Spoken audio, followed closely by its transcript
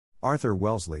Arthur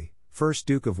Wellesley, 1st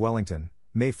Duke of Wellington,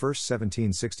 May 1,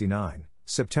 1769,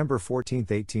 September 14,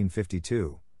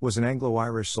 1852, was an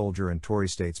Anglo-Irish soldier and Tory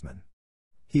statesman.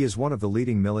 He is one of the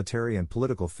leading military and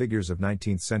political figures of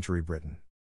 19th-century Britain.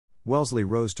 Wellesley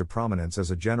rose to prominence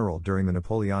as a general during the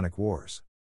Napoleonic Wars.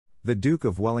 The Duke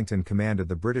of Wellington commanded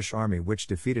the British Army which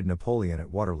defeated Napoleon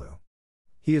at Waterloo.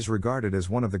 He is regarded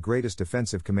as one of the greatest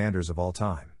defensive commanders of all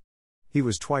time. He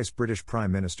was twice British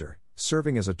Prime Minister,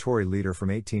 serving as a Tory leader from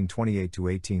 1828 to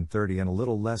 1830 and a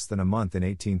little less than a month in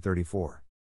 1834.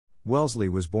 Wellesley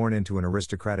was born into an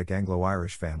aristocratic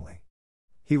Anglo-Irish family.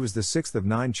 He was the sixth of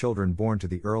 9 children born to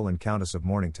the Earl and Countess of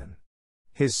Mornington.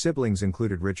 His siblings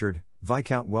included Richard,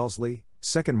 Viscount Wellesley,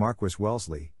 2nd Marquess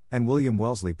Wellesley, and William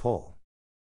Wellesley-Pole.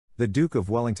 The Duke of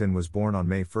Wellington was born on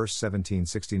May 1,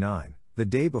 1769, the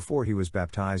day before he was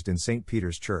baptized in St.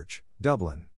 Peter's Church,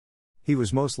 Dublin. He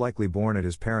was most likely born at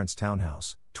his parents'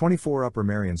 townhouse, 24 Upper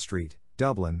Merrion Street,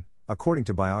 Dublin, according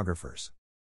to biographers.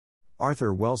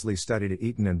 Arthur Wellesley studied at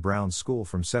Eton and Brown's School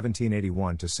from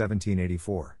 1781 to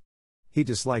 1784. He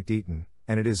disliked Eton,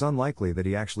 and it is unlikely that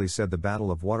he actually said the Battle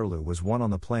of Waterloo was won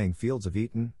on the playing fields of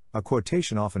Eton, a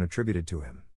quotation often attributed to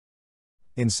him.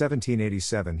 In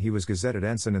 1787 he was gazetted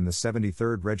ensign in the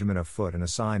 73rd Regiment of Foot and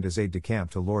assigned as aide-de-camp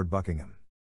to Lord Buckingham.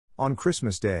 On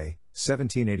Christmas Day,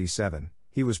 1787,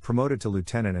 he was promoted to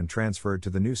lieutenant and transferred to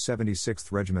the new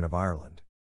 76th Regiment of Ireland.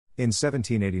 In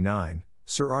 1789,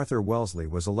 Sir Arthur Wellesley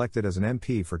was elected as an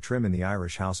MP for Trim in the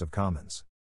Irish House of Commons.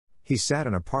 He sat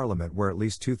in a parliament where at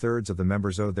least 2/3 of the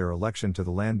members owed their election to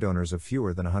the landowners of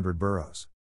fewer than 100 boroughs.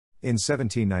 In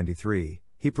 1793,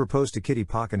 he proposed to Kitty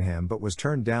Pakenham but was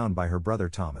turned down by her brother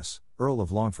Thomas, Earl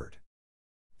of Longford.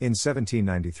 In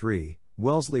 1793,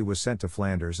 Wellesley was sent to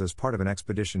Flanders as part of an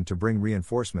expedition to bring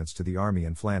reinforcements to the army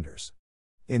in Flanders.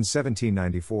 In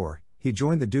 1794, he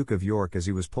joined the Duke of York as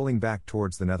he was pulling back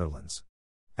towards the Netherlands.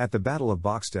 At the Battle of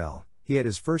Boxtel, he had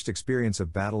his first experience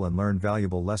of battle and learned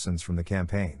valuable lessons from the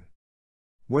campaign.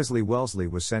 Wesley Wellesley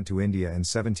was sent to India in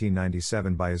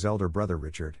 1797 by his elder brother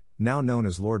Richard, now known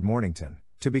as Lord Mornington,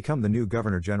 to become the new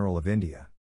Governor-General of India.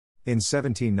 In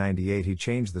 1798 he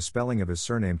changed the spelling of his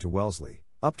surname to Wellesley.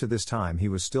 Up to this time he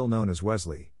was still known as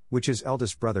Wesley, which his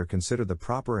eldest brother considered the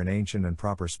proper and ancient and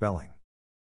proper spelling.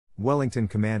 Wellington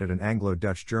commanded an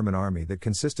Anglo-Dutch-German army that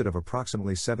consisted of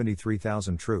approximately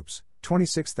 73,000 troops,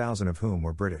 26,000 of whom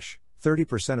were British.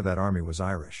 30% of that army was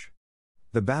Irish.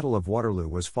 The Battle of Waterloo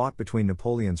was fought between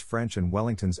Napoleon's French and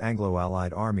Wellington's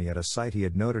Anglo-Allied army at a site he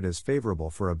had noted as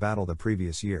favorable for a battle the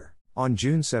previous year. On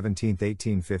June 17,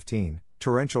 1815,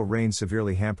 torrential rain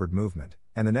severely hampered movement,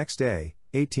 and the next day,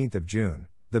 18th of June,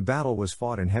 the battle was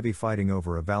fought in heavy fighting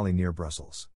over a valley near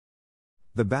Brussels.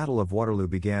 The Battle of Waterloo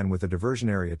began with a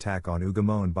diversionary attack on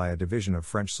Hougoumont by a division of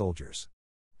French soldiers.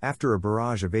 After a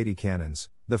barrage of 80 cannons,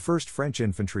 the first French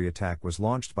infantry attack was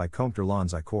launched by Comte de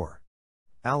Lanzy Corps.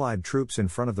 Allied troops in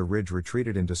front of the ridge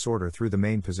retreated in disorder through the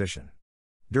main position.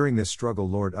 During this struggle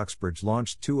Lord Uxbridge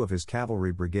launched 2 of his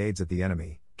cavalry brigades at the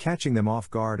enemy, catching them off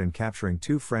guard and capturing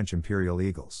 2 French Imperial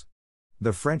Eagles.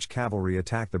 The French cavalry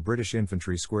attacked the British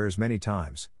infantry squares many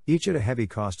times, each at a heavy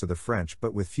cost to the French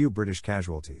but with few British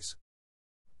casualties.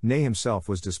 Ney himself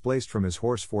was displaced from his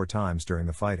horse 4 times during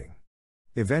the fighting.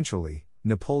 Eventually,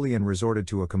 Napoleon resorted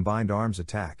to a combined arms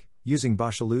attack, using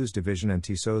Bachelot's division and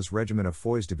Tissot's regiment of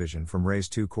Foy's division from Rey's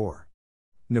 2 corps.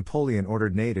 Napoleon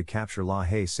ordered Ney to capture La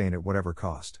Haye-Sainte at whatever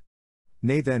cost.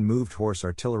 Ney then moved horse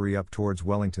artillery up towards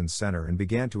Wellington's center and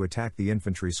began to attack the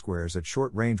infantry squares at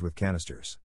short range with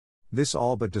canisters. This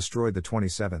all but destroyed the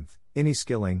 27th,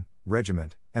 Inniskilling,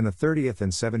 Regiment, and the 30th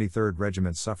and 73rd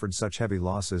Regiments suffered such heavy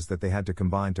losses that they had to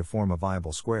combine to form a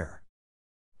viable square.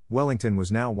 Wellington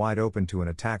was now wide open to an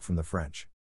attack from the French.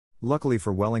 Luckily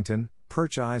for Wellington,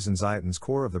 Purchase and Ziethen's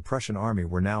corps of the Prussian army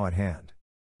were now at hand.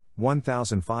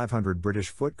 1,500 British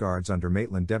foot guards under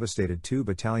Maitland devastated 2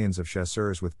 battalions of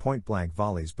chasseurs with point-blank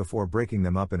volleys before breaking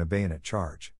them up in a bayonet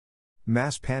charge.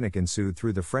 Mass panic ensued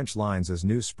through the French lines as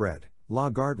news spread, La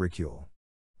Garde recule.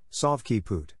 Sauve qui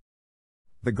peut.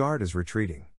 The Guard is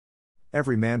retreating.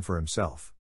 Every man for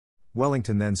himself.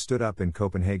 Wellington then stood up in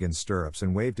Copenhagen's stirrups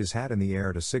and waved his hat in the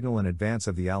air to signal an advance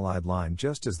of the Allied line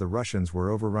just as the Russians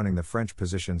were overrunning the French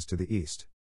positions to the east.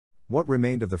 What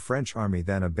remained of the French army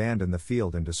then abandoned the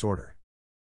field in disorder.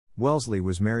 Wellesley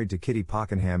was married to Kitty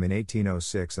Pakenham in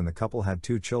 1806 and the couple had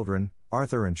 2 children,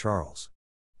 Arthur and Charles.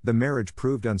 The marriage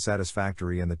proved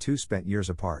unsatisfactory and the 2 spent years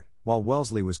apart, while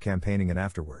Wellesley was campaigning and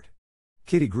afterward.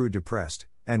 Kitty grew depressed,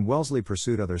 and Wellesley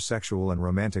pursued other sexual and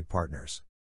romantic partners.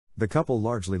 The couple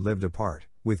largely lived apart,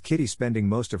 with Kitty spending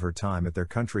most of her time at their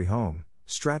country home,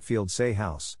 Stratfield Say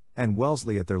House, and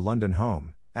Wellesley at their London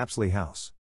home, Apsley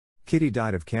House. Kitty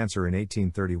died of cancer in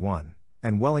 1831,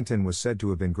 and Wellington was said to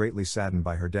have been greatly saddened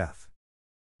by her death.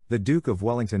 The Duke of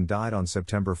Wellington died on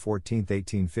September 14,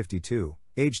 1852,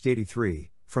 aged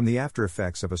 83, from the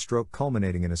after-effects of a stroke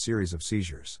culminating in a series of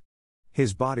seizures.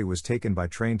 His body was taken by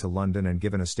train to London and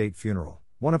given a state funeral,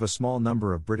 one of a small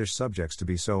number of British subjects to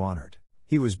be so honoured.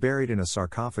 He was buried in a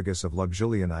sarcophagus of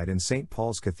Lugdunite in St.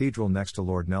 Paul's Cathedral next to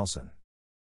Lord Nelson.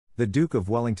 The Duke of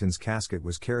Wellington's casket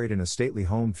was carried in a stately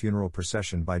home funeral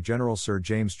procession by General Sir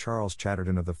James Charles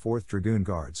Chatterton of the 4th Dragoon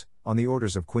Guards, on the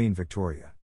orders of Queen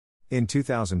Victoria. In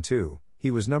 2002, he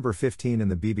was number 15 in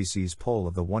the BBC's poll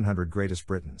of the 100 Greatest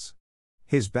Britons.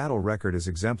 His battle record is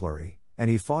exemplary, and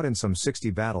he fought in some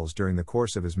 60 battles during the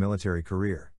course of his military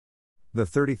career. The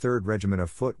 33rd Regiment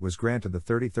of Foot was granted the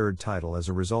 33rd title as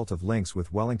a result of links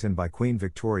with Wellington by Queen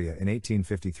Victoria in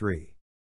 1853.